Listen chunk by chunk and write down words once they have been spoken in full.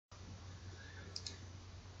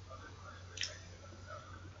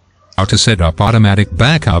how to set up automatic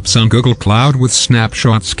backups on Google Cloud with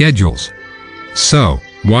Snapshot schedules. So,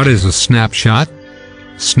 what is a snapshot?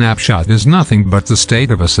 Snapshot is nothing but the state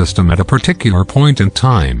of a system at a particular point in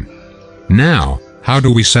time. Now, how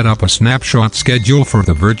do we set up a snapshot schedule for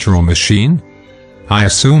the virtual machine? I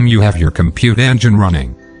assume you have your compute engine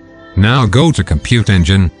running. Now go to Compute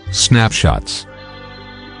Engine, Snapshots.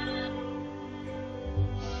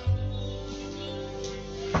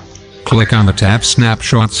 Click on the tab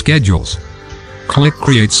Snapshot Schedules. Click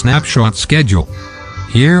Create Snapshot Schedule.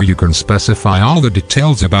 Here you can specify all the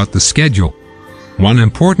details about the schedule. One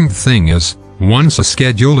important thing is, once a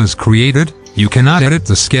schedule is created, you cannot edit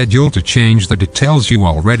the schedule to change the details you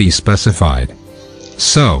already specified.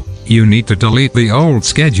 So, you need to delete the old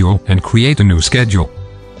schedule and create a new schedule.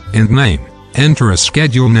 In Name, enter a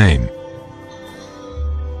schedule name.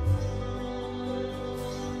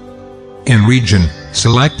 In Region,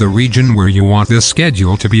 select the region where you want this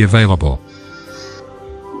schedule to be available.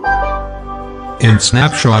 In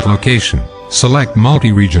Snapshot Location, select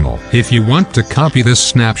Multi-Regional if you want to copy this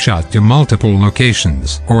snapshot to multiple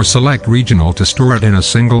locations, or select Regional to store it in a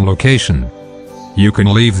single location. You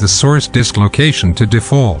can leave the source disk location to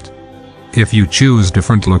default. If you choose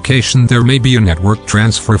different location, there may be a network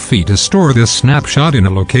transfer fee to store this snapshot in a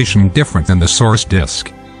location different than the source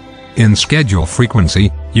disk. In Schedule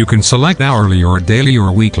Frequency, you can select hourly or daily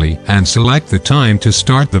or weekly and select the time to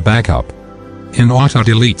start the backup. In Auto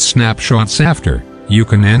Delete Snapshots After, you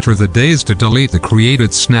can enter the days to delete the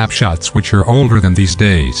created snapshots which are older than these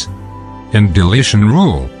days. In Deletion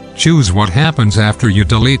Rule, choose what happens after you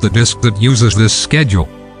delete the disk that uses this schedule.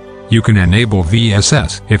 You can enable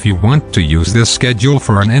VSS if you want to use this schedule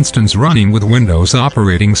for an instance running with Windows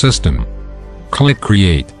operating system. Click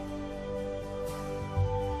Create.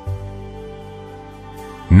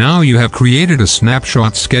 Now you have created a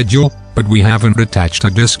snapshot schedule, but we haven't attached a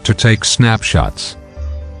disk to take snapshots.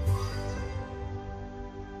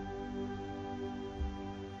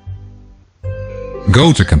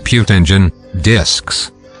 Go to Compute Engine,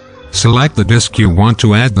 Disks. Select the disk you want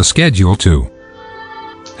to add the schedule to.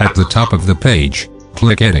 At the top of the page,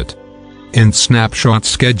 click Edit. In Snapshot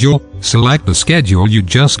Schedule, select the schedule you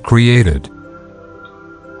just created.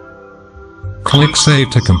 Click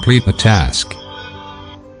Save to complete the task.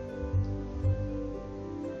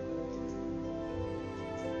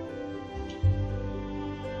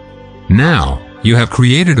 Now, you have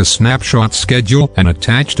created a snapshot schedule and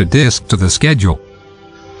attached a disk to the schedule.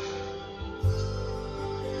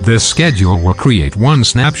 This schedule will create one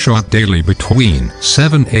snapshot daily between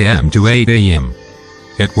 7 a.m. to 8 a.m.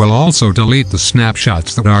 It will also delete the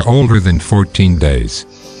snapshots that are older than 14 days.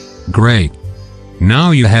 Great!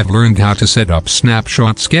 Now you have learned how to set up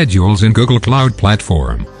snapshot schedules in Google Cloud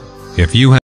Platform. If you have